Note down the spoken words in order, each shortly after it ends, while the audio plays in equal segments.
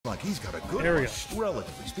he's got a good There we one, go.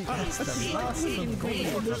 relatively speaking. That's the last of them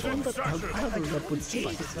going on this one, but I'll cuddle up with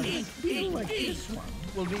spice. I feel like this one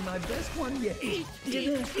will be my best one yet.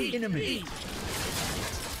 Dinner in a minute.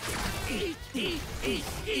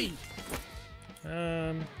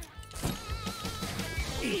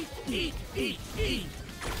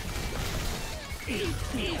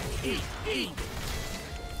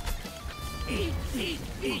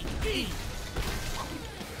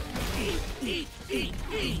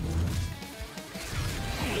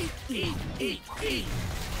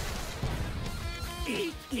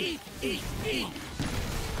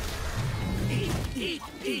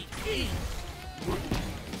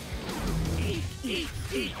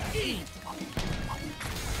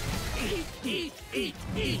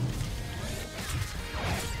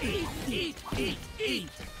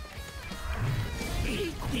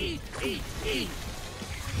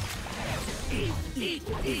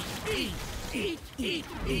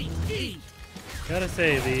 Gotta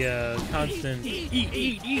say, the constant eat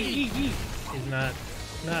is not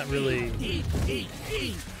really.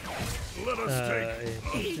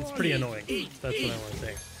 It's pretty annoying. That's what I want to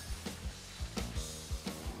say.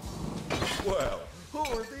 Well, who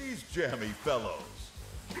are these jammy fellows?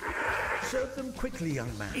 Serve them quickly,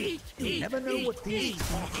 young man. You never know what these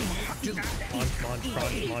talking do. Munch.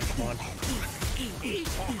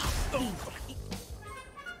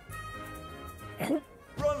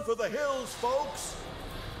 Run for the hills, folks!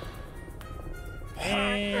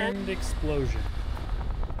 And explosion.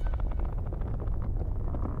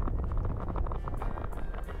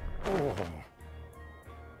 Oh.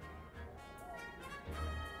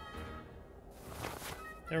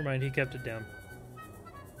 Never mind, he kept it down.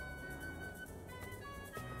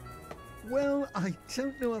 Well, I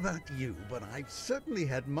don't know about you, but I've certainly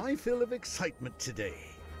had my fill of excitement today.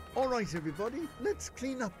 All right, everybody, let's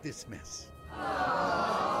clean up this mess.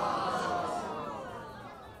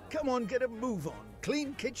 Come on, get a move on.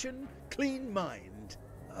 Clean kitchen, clean mind.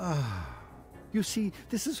 You see,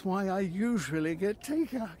 this is why I usually get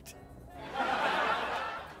takeout.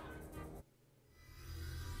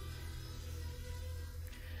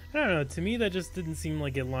 I don't know, to me that just didn't seem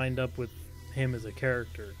like it lined up with him as a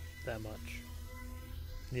character that much.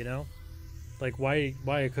 You know? Like, why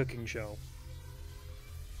a cooking show?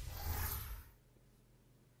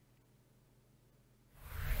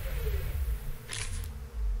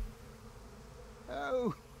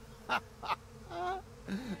 Oh,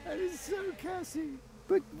 that is so Cassie.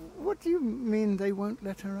 But what do you mean they won't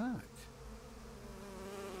let her out?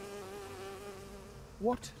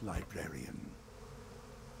 What librarian?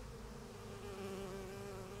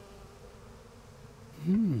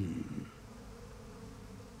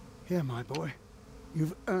 Here, my boy.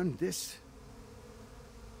 You've earned this.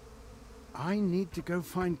 I need to go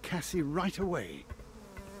find Cassie right away.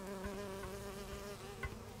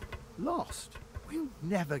 Lost? We'll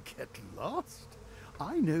never get lost.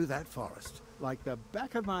 I know that forest like the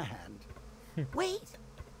back of my hand. Wait!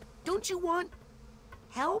 Don't you want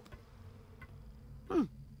help?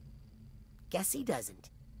 Guess he doesn't.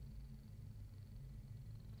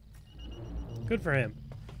 Good for him.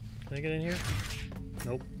 Can I get in here?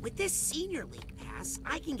 Nope. With this senior league pass,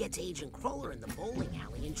 I can get to Agent Crawler in the bowling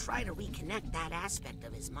alley and try to reconnect that aspect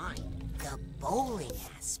of his mind. The bowling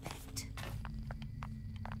aspect.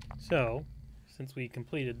 So, since we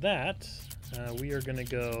completed that, we are gonna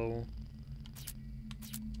go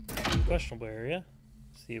to the questionable area.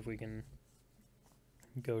 See if we can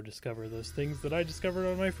go discover those things that I discovered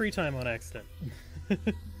on my free time on accident.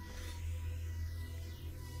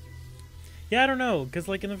 Yeah, I don't know, because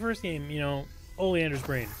like in the first game, you know, Oleander's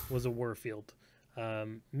brain was a war field.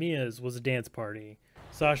 Mia's was a dance party.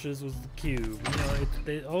 Sasha's was the cube.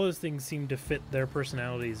 You know, all those things seem to fit their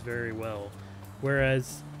personalities very well.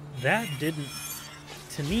 Whereas that didn't,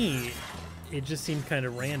 to me, it just seemed kind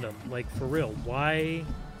of random. Like, for real, why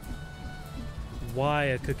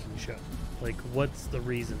a cooking show? Like, what's the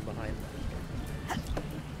reason behind that?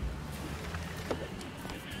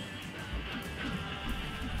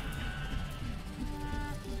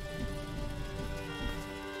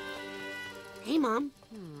 Hey, Mom.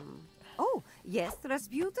 Oh, yes,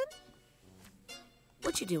 Rasputin?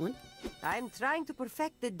 What you doing? I'm trying to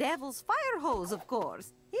perfect the devil's fire hose, of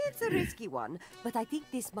course. It's a risky one, but I think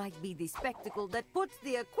this might be the spectacle that puts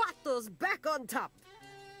the Aquatos back on top.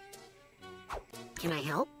 Can I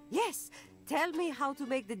help? Yes, tell me how to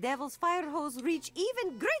make the devil's fire hose reach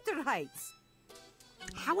even greater heights.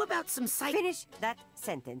 How about some Finish that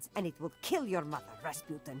sentence, and it will kill your mother,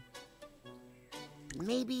 Rasputin.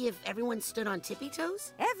 Maybe if everyone stood on tippy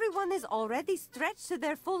toes? Everyone is already stretched to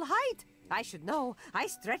their full height. I should know. I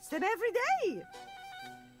stretch them every day.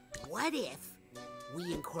 What if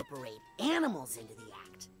we incorporate animals into the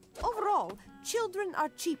act? Overall, children are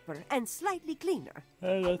cheaper and slightly cleaner.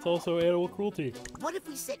 And that's also animal cruelty. What if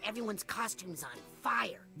we set everyone's costumes on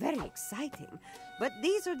fire? Very exciting. But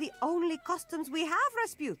these are the only costumes we have,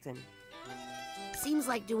 Rasputin. Seems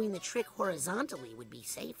like doing the trick horizontally would be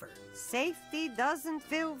safer. Safety doesn't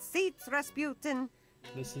fill seats, Rasputin.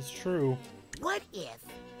 This is true. What if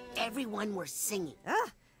everyone were singing?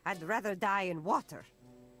 I'd rather die in water.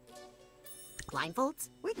 Blindfolds?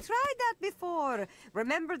 We tried that before.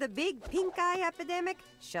 Remember the big pink eye epidemic?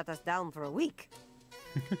 Shut us down for a week.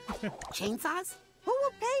 Chainsaws? Who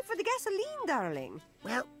will pay for the gasoline, darling?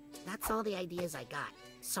 Well, that's all the ideas I got.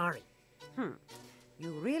 Sorry.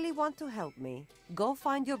 You really want to help me? Go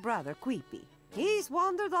find your brother, Queepy. He's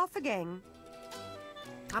wandered off again.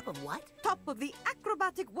 Top of what? Top of the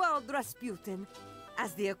acrobatic world, Rasputin.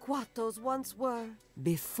 As the Aquatos once were.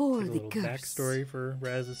 Before A the little curse. backstory for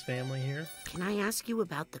Raz's family here. Can I ask you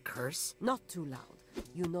about the curse? Not too loud.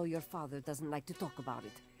 You know your father doesn't like to talk about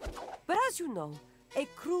it. But as you know, a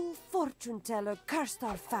cruel fortune teller cursed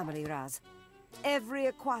our family, Raz. Every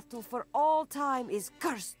Aquato for all time is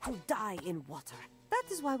cursed to die in water. That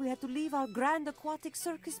is why we had to leave our grand aquatic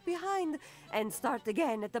circus behind and start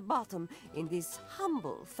again at the bottom in this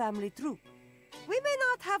humble family troupe. We may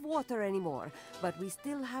not have water anymore, but we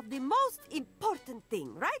still have the most important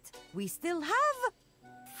thing, right? We still have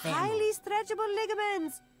highly stretchable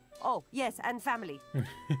ligaments. Oh, yes, and family.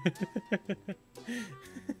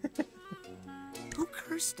 Who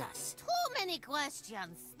cursed us? Too many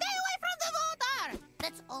questions. Stay away from the water.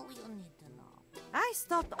 That's all you need to know. I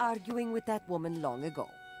stopped arguing with that woman long ago.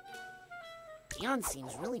 Dion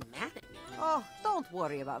seems really mad at me. Oh, don't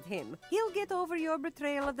worry about him. He'll get over your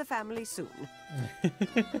betrayal of the family soon.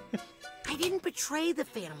 I didn't betray the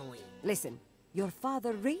family. Listen, your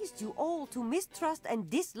father raised you all to mistrust and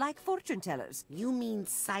dislike fortune tellers. You mean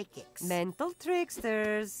psychics. Mental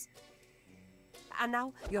tricksters. And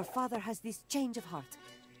now your father has this change of heart.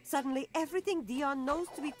 Suddenly everything Dion knows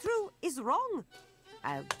to be true is wrong.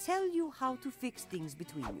 I'll tell you how to fix things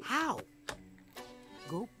between you. How?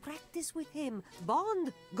 Go practice with him.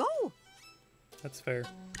 Bond. Go. That's fair.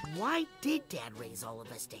 Why did Dad raise all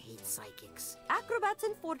of us to hate psychics? Acrobats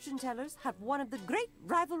and fortune tellers have one of the great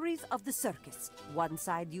rivalries of the circus. One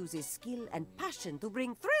side uses skill and passion to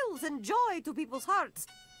bring thrills and joy to people's hearts,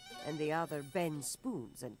 and the other bends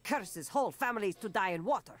spoons and curses whole families to die in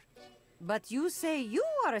water. But you say you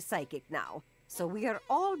are a psychic now, so we are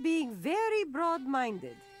all being very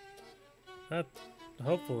broad-minded.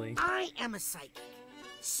 Hopefully. I am a psychic.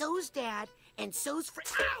 So's Dad, and so's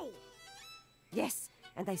Ow! Yes,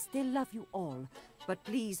 and I still love you all. But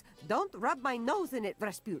please, don't rub my nose in it,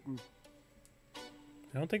 Rasputin.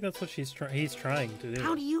 I don't think that's what he's trying to do.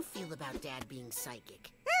 How do you feel about Dad being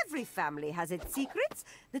psychic? Every family has its secrets.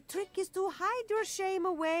 The trick is to hide your shame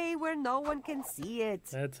away where no one can see it.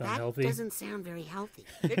 That's That unhealthy. doesn't sound very healthy.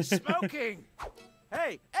 It's smoking!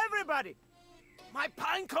 Hey, everybody! My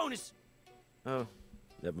pine cone is... Oh,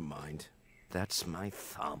 never mind. That's my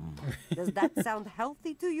thumb. Does that sound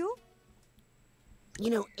healthy to you? You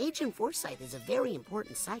know, Agent Forsyth is a very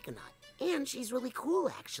important psychonaut, and she's really cool,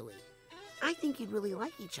 actually. I think you'd really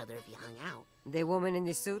like each other if you hung out. The woman in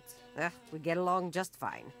the suit? We get along just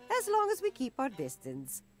fine. As long as we keep our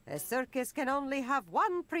distance. A circus can only have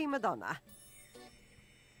one prima donna.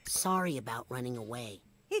 Sorry about running away.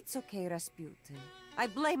 It's okay, Rasputin. I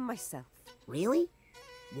blame myself. Really?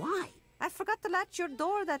 Why? I forgot to latch your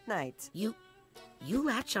door that night. You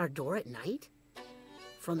latch our door at night?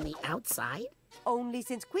 From the outside? Only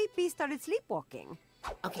since Queepy started sleepwalking.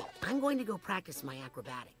 Okay, I'm going to go practice my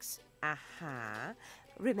acrobatics. Uh-huh.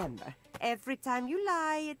 Remember, every time you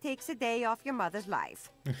lie, it takes a day off your mother's life.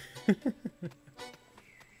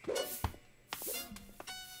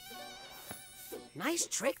 Nice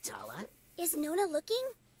trick, Tala. Is Nona looking?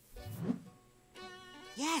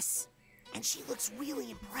 Yes, and she looks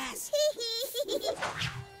really impressed.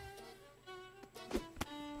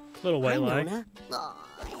 Little white Hi, lie. Nona. Oh,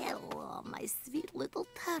 hello, my sweet little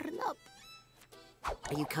turnip.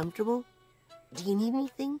 Are you comfortable? Do you need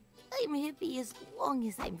anything? I'm happy as long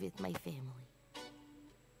as I'm with my family.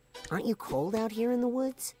 Aren't you cold out here in the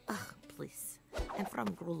woods? Ugh, please. I'm from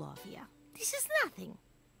Grulovia. This is nothing.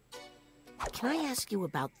 Can I ask you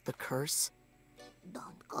about the curse?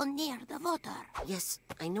 Don't go near the water. Yes,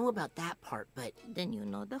 I know about that part, but... Then you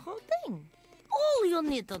know the whole thing. All you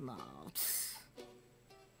need to know.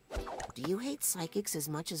 Do you hate psychics as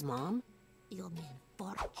much as Mom? You mean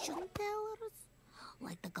fortune tellers?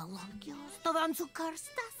 Like the Galungios, the ones who cursed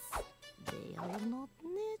us? They are not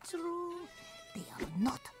natural. They are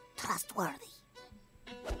not trustworthy.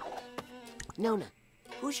 Nona,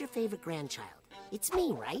 who's your favorite grandchild? It's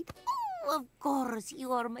me, right? Oh, of course,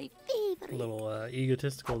 you are my A favorite. little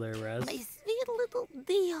egotistical there, Raz. My sweet little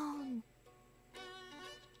Dion.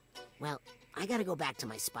 Well, I gotta go back to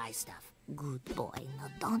my spy stuff. Good boy. Now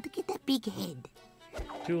don't get that big head.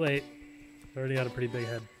 Too late. Already got a pretty big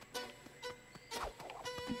head.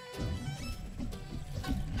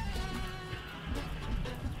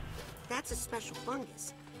 That's a special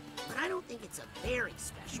fungus, but I don't think it's a very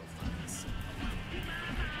special fungus.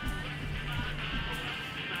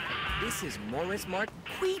 This is Morris Mark.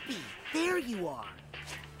 Creepy, there you are.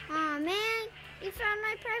 Aw, man, you found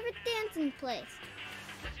my private dancing place.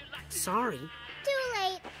 Sorry. Too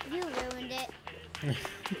late. You ruined it.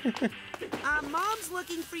 Mom's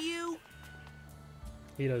looking for you.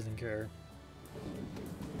 He doesn't care.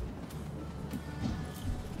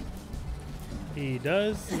 He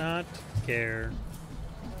does not care.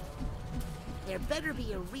 There better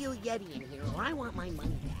be a real Yeti in here or I want my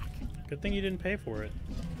money back. Good thing you didn't pay for it.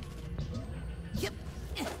 Yep.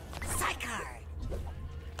 Psychard.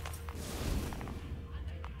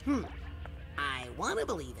 I want to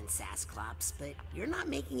believe in Sasclops, but you're not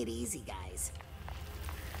making it easy, guys.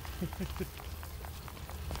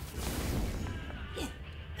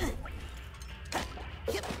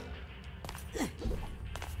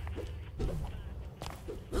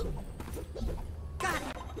 Got it.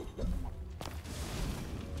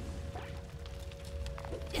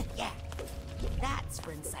 Yeah, that's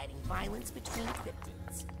for inciting violence between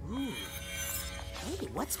cryptids. Ooh. Hey,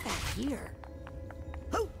 what's back here?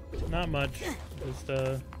 Oh, Not much. Just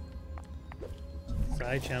a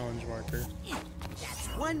side challenge marker. that's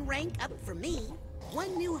one rank up for me.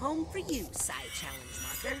 One new home for you, side challenge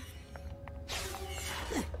marker.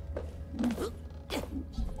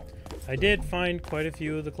 I did find quite a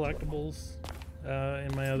few of the collectibles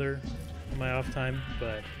in my off time,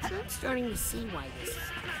 but I'm starting to see why this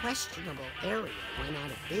questionable area went out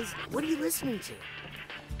of business. What are you listening to?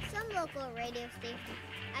 Some local radio station.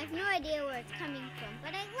 I have no idea where it's coming from,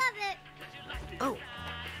 but I love it. Oh,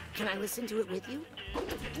 can I listen to it with you?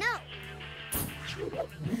 No.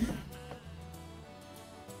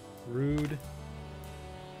 rude.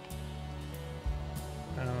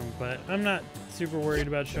 But I'm not super worried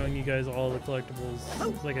about showing you guys all the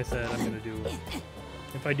collectibles. Like I said, I'm gonna do.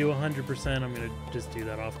 If I do 100%, I'm gonna just do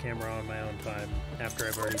that off camera on my own time after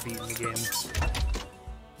I've already beaten the game.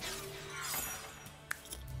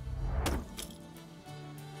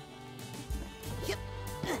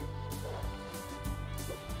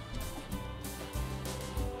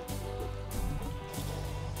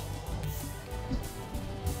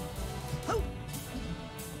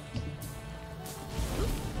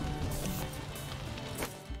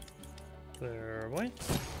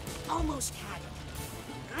 Almost had it.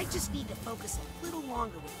 I just need to focus a little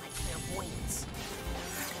longer with my clairvoyance.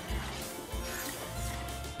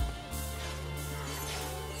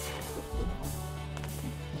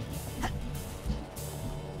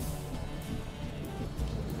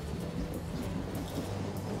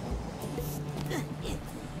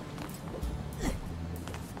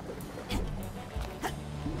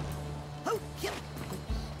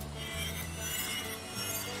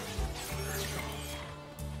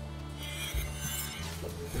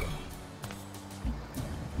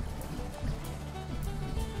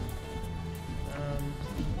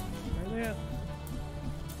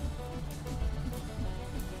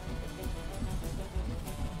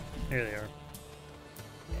 Here they are.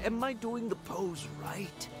 Am I doing the pose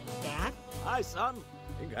right? Dad? Hi, son.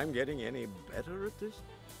 Think I'm getting any better at this?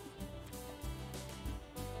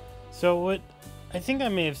 So what, I think I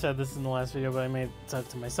may have said this in the last video, but I may have said it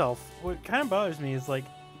to myself. What kind of bothers me is, like,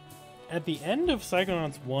 at the end of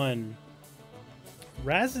Psychonauts 1,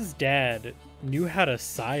 Raz's dad knew how to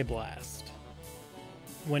Psy Blast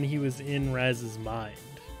when he was in Raz's mind.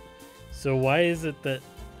 So why is it that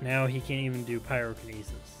now he can't even do pyrokinesis?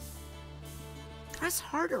 Press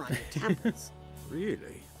harder on your temples.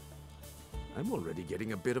 Really? I'm already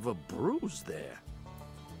getting a bit of a bruise there.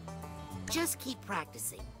 Just keep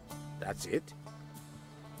practicing. That's it?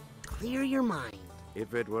 Clear your mind.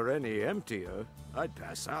 If it were any emptier, I'd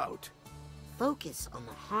pass out. Focus on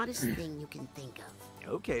the hottest thing you can think of.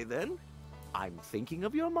 Okay, then. I'm thinking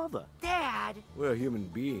of your mother. Dad! We're human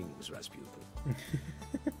beings, Rasputin.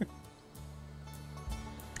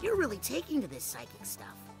 You're really taking to this psychic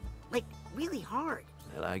stuff. Like, really hard.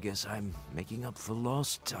 Well, I guess I'm making up for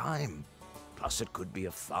lost time. Plus, it could be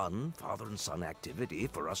a fun father and son activity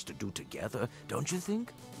for us to do together, don't you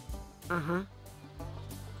think? Uh-huh.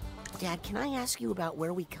 Dad, can I ask you about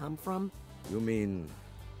where we come from? You mean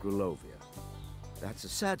Grulovia? That's a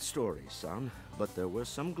sad story, son. but there were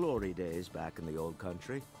some glory days back in the old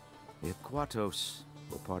country. The Aquatos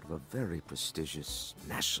were part of a very prestigious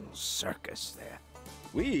national circus there.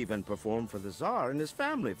 We even performed for the Tsar and his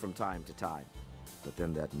family from time to time. But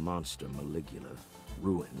then that monster Maligula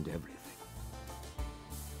ruined everything.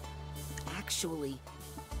 Actually,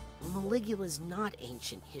 Maligula's not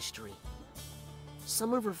ancient history.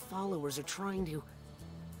 Some of her followers are trying to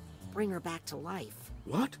bring her back to life.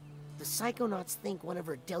 What? The Psychonauts think one of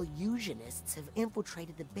her delusionists have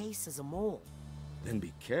infiltrated the base as a mole. Then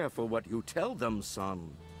be careful what you tell them,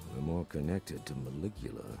 son. We're more connected to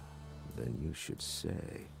Maligula than you should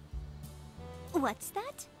say. What's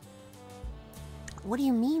that? What do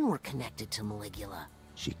you mean we're connected to Maligula?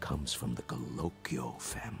 She comes from the Galocchio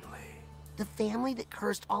family. The family that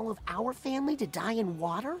cursed all of our family to die in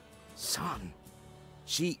water? Son,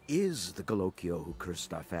 she is the Galocchio who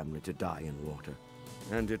cursed our family to die in water.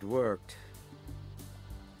 And it worked.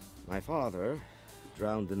 My father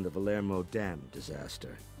drowned in the Valermo Dam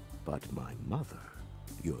disaster. But my mother,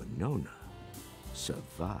 your Nona,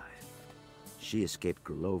 survived. She escaped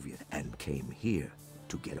Grulovia and came here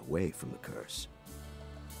to get away from the curse.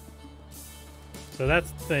 So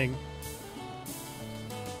that's the thing.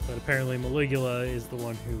 But apparently Maligula is the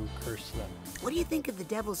one who cursed them. What do you think of the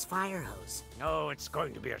Devil's Fire Hose? Oh, it's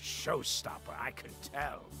going to be a showstopper, I can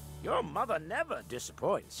tell. Your mother never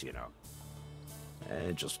disappoints, you know.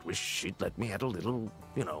 I just wish she'd let me add a little,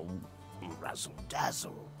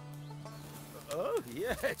 razzle-dazzle. Oh,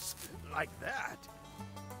 yes, like that.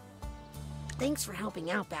 Thanks for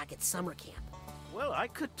helping out back at summer camp. Well, I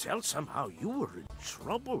could tell somehow you were in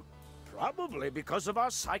trouble. Probably because of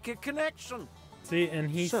our psychic connection. See, and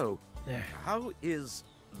he's... So, how is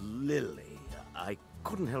Lily? I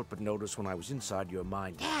couldn't help but notice when I was inside your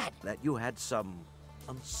mind, Dad! that you had some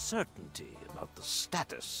uncertainty about the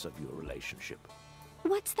status of your relationship.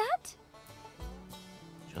 What's that?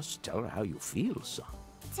 Just tell her how you feel, son.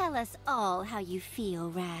 Tell us all how you feel,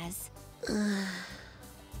 Raz.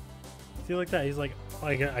 See, like that, he's like,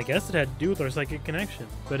 I guess it had to do with our psychic connection.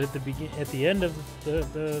 But at the end of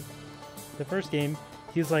the first game,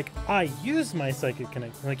 he's like, I use my psychic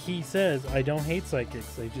connection. Like he says, I don't hate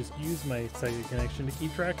psychics. I just use my psychic connection to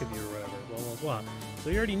keep track of you or whatever. Blah blah blah. So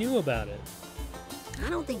he already knew about it. I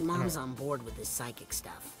don't think Mom's on board with this psychic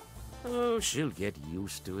stuff. Oh, she'll get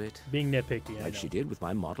used to it. Being nitpicky, I Like know. she did with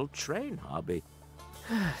my model train hobby.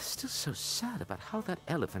 Still so sad about how that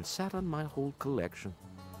elephant sat on my whole collection.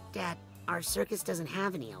 Dad, our circus doesn't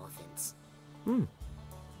have any elephants.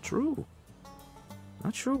 True.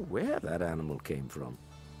 Not sure where that animal came from.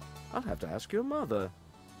 I'll have to ask your mother.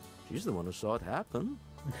 She's the one who saw it happen.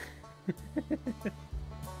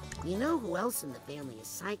 You know who else in the family is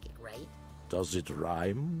psychic, right? Does it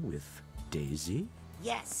rhyme with Daisy?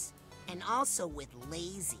 Yes, and also with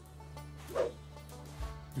lazy.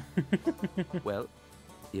 Well,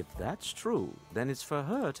 if that's true, then it's for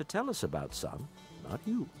her to tell us about some, not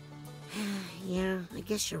you. Yeah, I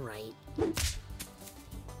guess you're right.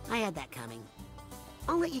 I had that coming.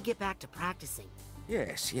 I'll let you get back to practicing.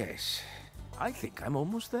 Yes, yes. I think I'm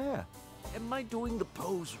almost there. Am I doing the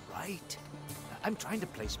pose right? I'm trying to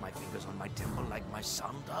place my fingers on my temple like my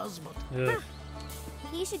son does, but... Ugh.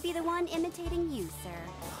 He should be the one imitating you, sir.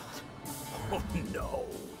 Oh, no.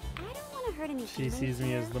 I don't want to hurt any She feelings sees me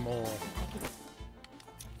here. as the mole. I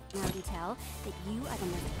can already tell that you are the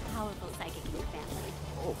most powerful psychic in your family.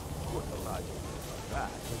 Oh, what a lot about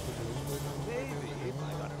that. Maybe if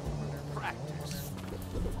I got a practice.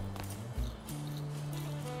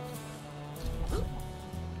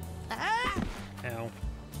 Ow.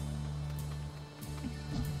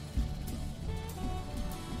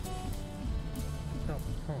 Oh,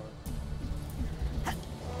 hold on.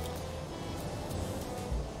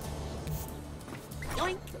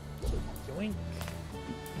 Yoink! Yoink.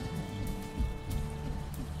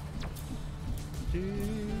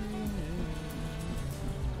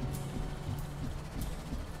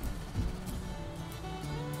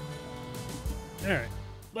 Alright,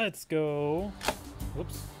 let's go.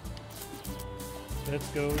 Whoops. Let's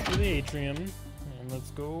go to the atrium, and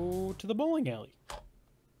let's go to the bowling alley.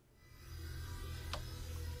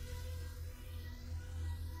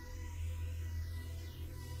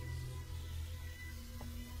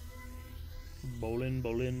 Bowling,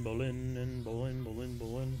 bowling, bowling, and bowling, bowling,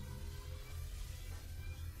 bowling.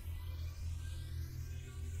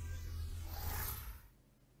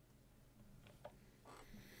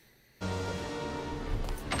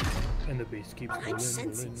 And the bass keeps I'm bowling,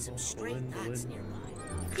 sensing bowling, some bowling, stray bowling, thoughts bowling.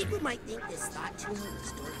 nearby. People might think this thought tuning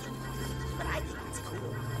is dorky, but I think it's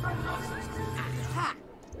cool. Aha!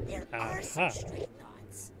 There are some Aha. stray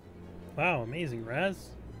thoughts. Wow, amazing, Raz.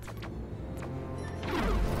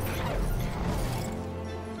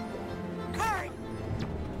 Kurt!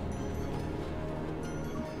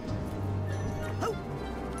 Oh,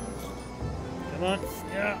 Come on.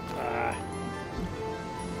 Yeah.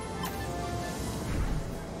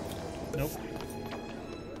 Nope.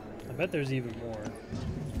 I bet there's even more.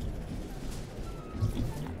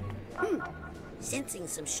 sensing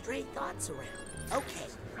some stray thoughts around. Okay,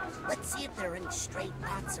 let's see if there are any stray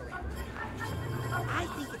thoughts around. I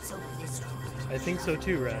think it's over this way. I think so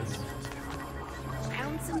too, Raz.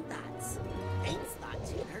 Found some thoughts. Thanks, thought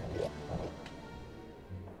tuner.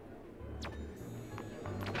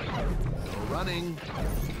 No running.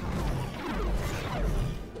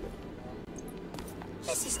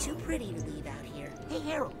 This is too pretty to leave out here. Hey,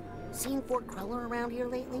 Harold, seen Fort Cruller around here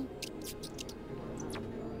lately?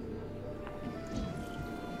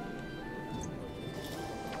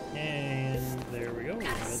 And there we go.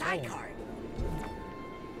 Got a sidecar.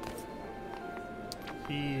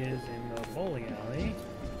 He is in the bowling alley.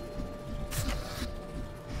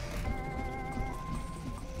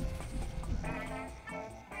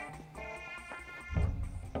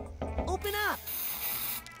 Open up!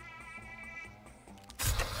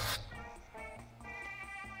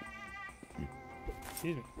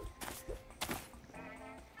 Excuse me.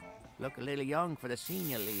 Look a little young for the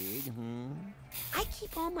senior league, hmm? I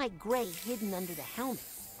keep all my gray hidden under the helmet.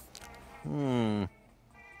 Hmm.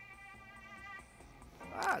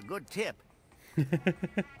 Ah, good tip.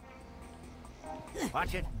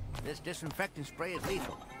 Watch it. This disinfectant spray is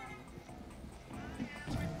lethal.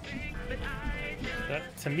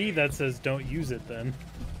 That, to me, that says don't use it then.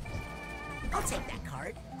 I'll take that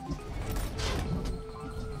card.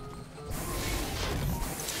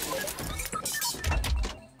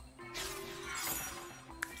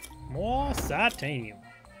 More satin.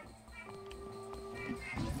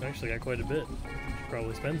 I actually got quite a bit. Should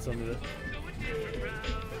probably spend some of it.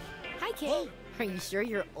 Hi, Kay. Are you sure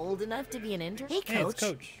you're old enough to be an intern? Hey, Hey, Coach. it's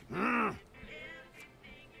Coach.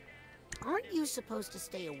 Aren't you supposed to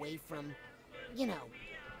stay away from, you know,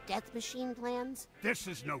 death machine plans? This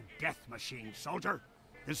is no death machine, soldier.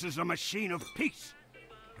 This is a machine of peace.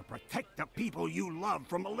 To protect the people you love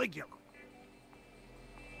from Maligula.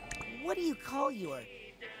 What do you call your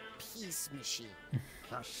peace machine?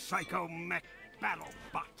 The Psycho-Mech Battle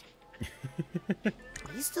Bot.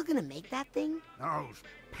 Are you still gonna make that thing? Those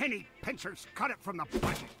penny pinchers cut it from the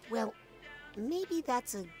budget. Well, maybe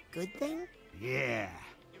that's a good thing? Yeah,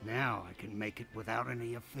 now I can make it without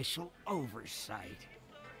any official oversight.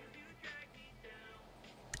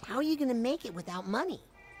 How are you gonna make it without money?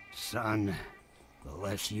 Son, the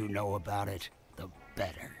less you know about it, the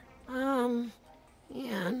better.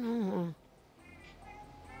 Yeah, no.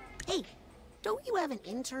 Hey, don't you have an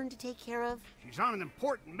intern to take care of? She's on an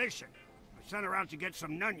important mission. I sent her out to get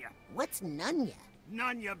some Nunya. What's Nunya?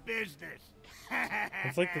 Nunya business.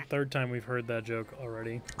 It's like the third time we've heard that joke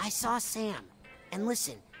already. I saw Sam. And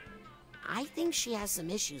listen, I think she has some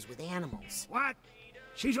issues with animals. What?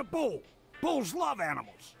 She's a bull. Bulls love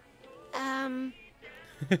animals. I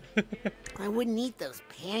wouldn't eat those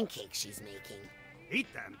pancakes she's making.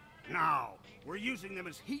 Eat them? No. We're using them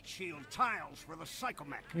as heat shield tiles for the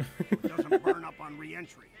Psychomech, so it doesn't burn up on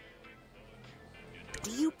re-entry.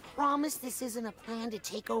 Do you promise this isn't a plan to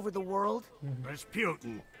take over the world?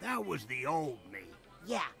 Rasputin, that was the old me.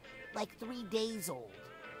 Yeah, like 3 days old.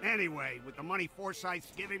 Anyway, with the money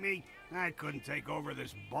Forsyth's giving me, I couldn't take over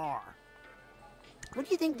this bar. What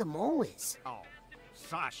do you think the mole is? Oh,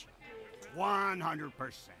 Sasha. 100%.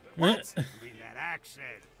 What? I mean, that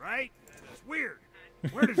accent, right? It's weird.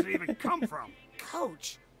 Where does it even come from?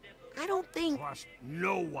 Coach, I don't think... Trust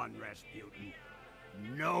no one, Rasputin.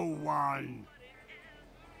 No one.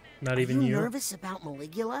 Not Are even you you. nervous about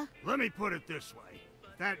Maligula? Let me put it this way.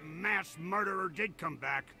 If that mass murderer did come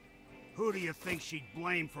back, who do you think she'd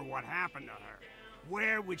blame for what happened to her?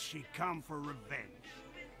 Where would she come for revenge?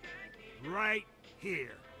 Right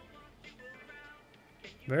here.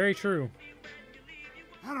 Very true.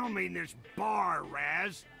 I don't mean this bar,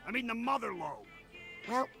 Raz. I mean the mother lobe.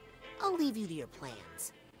 Well, I'll leave you to your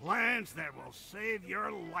plans. Plans that will save your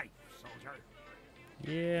life, soldier.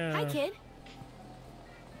 Yeah. Hi, kid.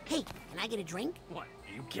 Hey, can I get a drink? What,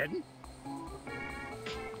 are you kidding?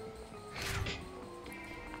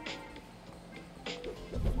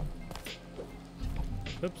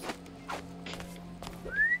 Oops.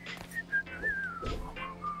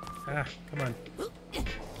 Ah, come on.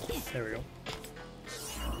 There we go.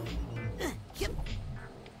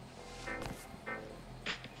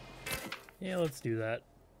 Yeah, let's do that.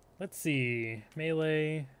 Let's see.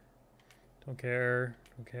 Melee. Don't care.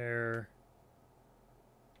 Don't care.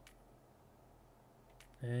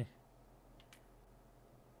 Eh.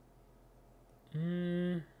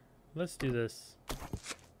 let's do this.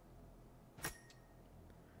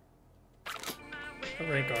 What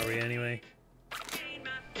rank are we anyway?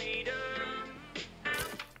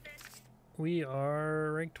 We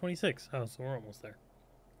are rank 26. Oh, so we're almost there.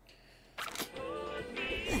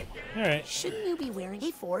 Alright. Shouldn't you be wearing...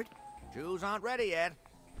 Hey, Ford. Shoes aren't ready yet.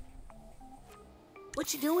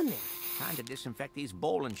 What you doing there? Trying to disinfect these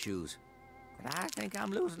bowling shoes. But I think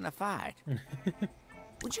I'm losing the fight.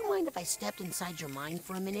 Would you mind if I stepped inside your mind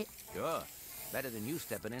for a minute? Sure. Better than you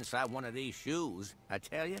stepping inside one of these shoes. I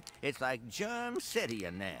tell you, it's like Germ City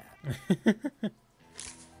in there.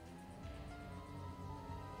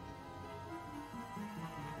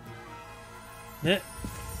 Yeah.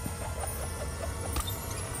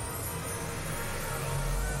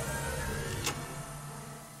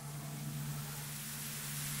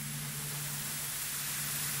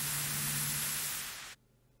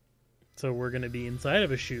 So we're going to be inside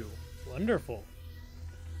of a shoe. Wonderful.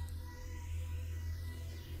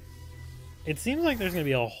 It seems like there's going to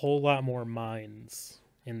be a whole lot more mines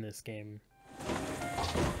in this game,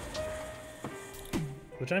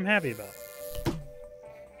 which I'm happy about.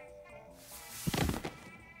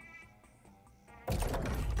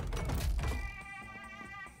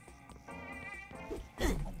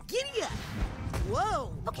 Giddy up!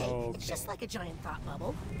 Whoa! Okay, Okay. it's just like a giant thought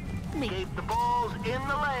bubble. Keep the balls in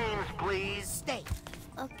the lanes, please. Stay.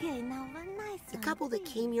 Okay, now we're nice. The couple that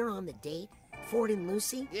came here on the date, Ford and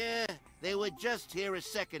Lucy, Yeah, they were just here a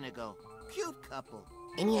second ago. Cute couple.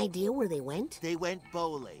 any idea where they went? They went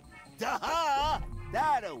bowling. Duh!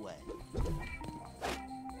 That away.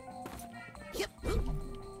 Yep.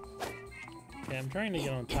 Okay, I'm trying to get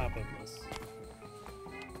on top of this,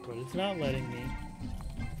 but it's not letting me.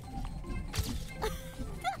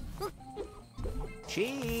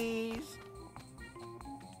 Cheese.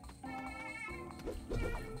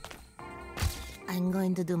 I'm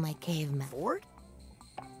going to do my caveman. Ford?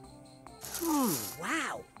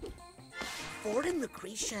 Wow. Ford and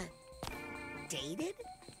Lucretia dated?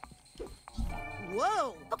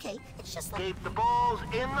 Whoa. Okay, it's just like... Keep the balls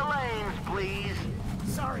in the lanes, please.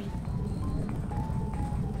 Sorry.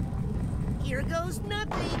 Here goes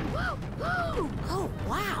nothing. Whoa. Whoa. Oh,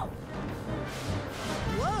 wow.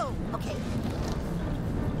 Whoa. Okay.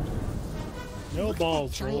 No Look at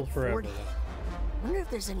balls that roll giant forever. Ford head. Wonder if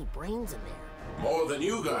there's any brains in there. More than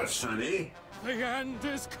you got, Sonny. The end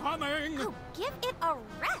is coming! Oh, give it a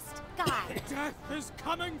rest, guy. Death is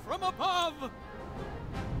coming from above!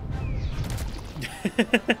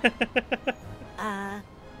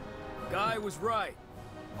 Guy was right.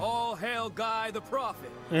 All hail Guy the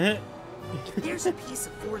Prophet. If there's a piece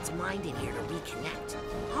of Ford's mind in here to reconnect,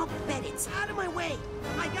 I'll bet it's out of my way.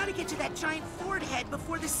 I gotta get to that giant Ford head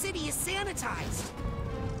before the city is sanitized.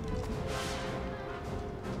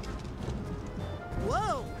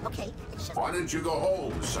 Whoa, okay, it's just... Why didn't you go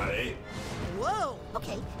home, Sonny? Whoa,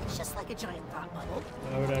 okay, it's just like a giant thought bubble.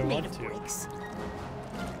 Why would I Made want of to? bricks.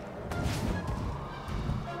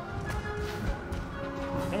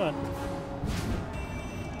 Come on.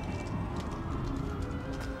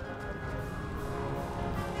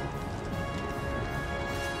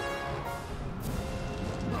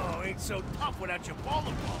 Oh, ain't so tough without your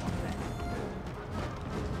bowling ball up there.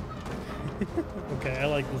 Okay, I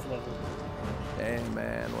like this level. Hey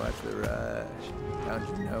man, watch the rush.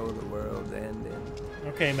 Don't you know the world's ending?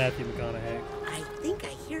 Okay, Matthew McConaughey. I think I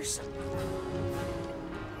hear something.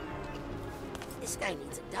 This guy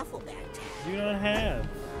needs a duffel bag tag. Do not have.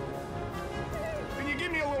 Can you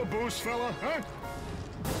give me a little boost, fella, huh?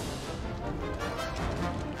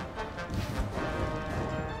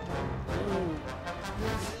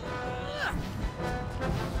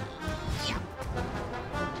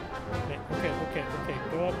 Okay.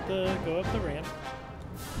 Go up the ramp.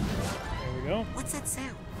 There we go. What's that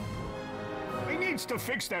sound? He needs to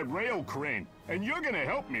fix that rail crane, and you're gonna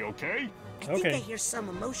help me, okay? I think Okay. I hear some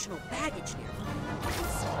emotional baggage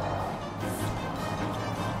nearby.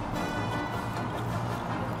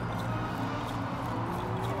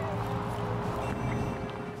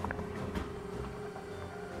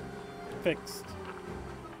 Fixed.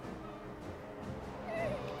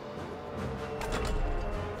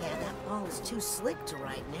 Yeah, that ball is too slick to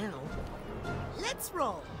ride now. Let's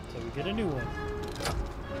roll. So we get a new one.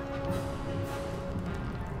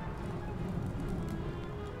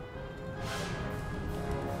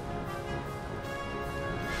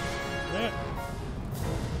 Yeah.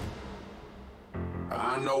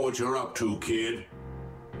 I know what you're up to, kid.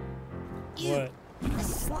 Ew, What? the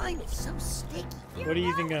slime is so sticky. What do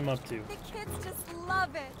you think I'm up to? The kids just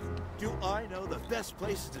love it. Do I know the best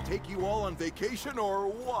places to take you all on vacation or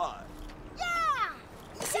what?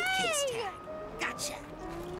 Yeah! Is it kids tag?